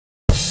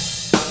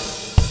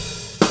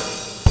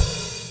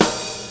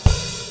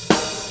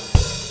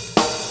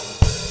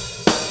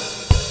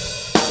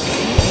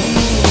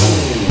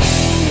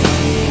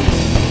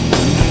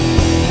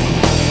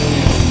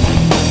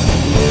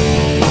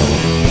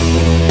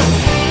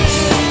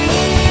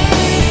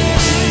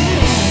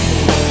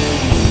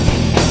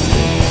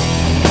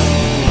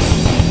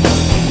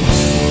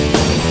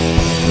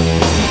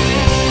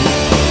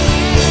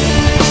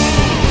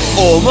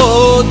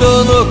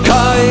Umudunu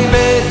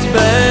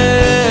kaybetme,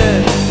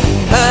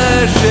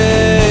 her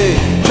şey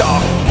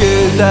çok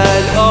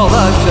güzel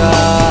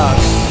olacak.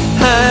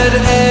 Her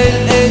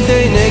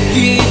edene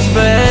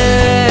gitme,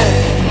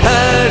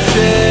 her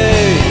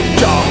şey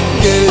çok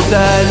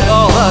güzel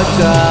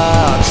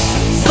olacak.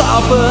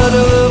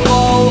 Sabırlı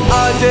ol,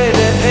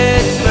 acele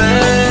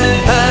etme,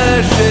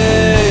 her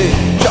şey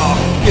çok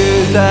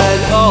güzel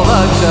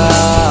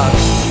olacak.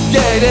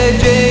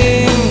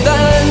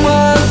 Geleceğinden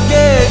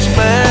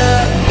vazgeçme,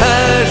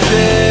 her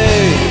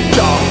şey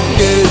çok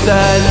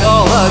güzel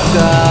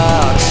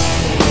olacak.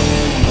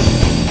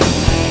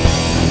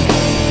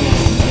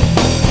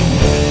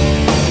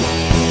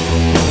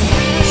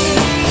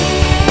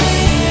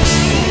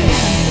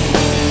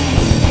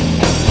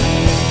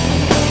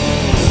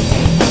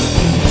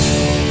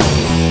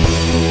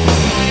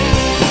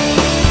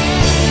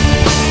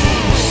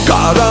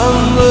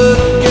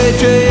 Karanlık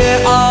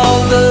geceye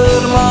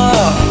aldırma,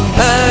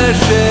 her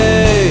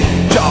şey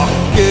çok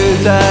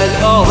güzel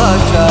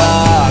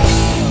olacak.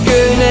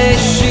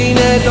 Güneş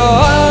yine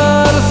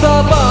doğar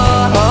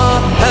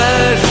sabaha,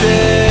 her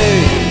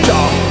şey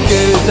çok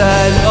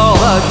güzel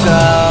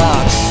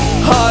olacak.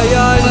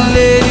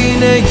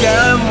 Hayallerine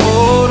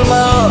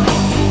vurma,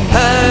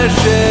 her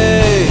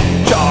şey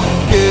çok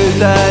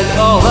güzel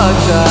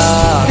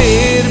olacak.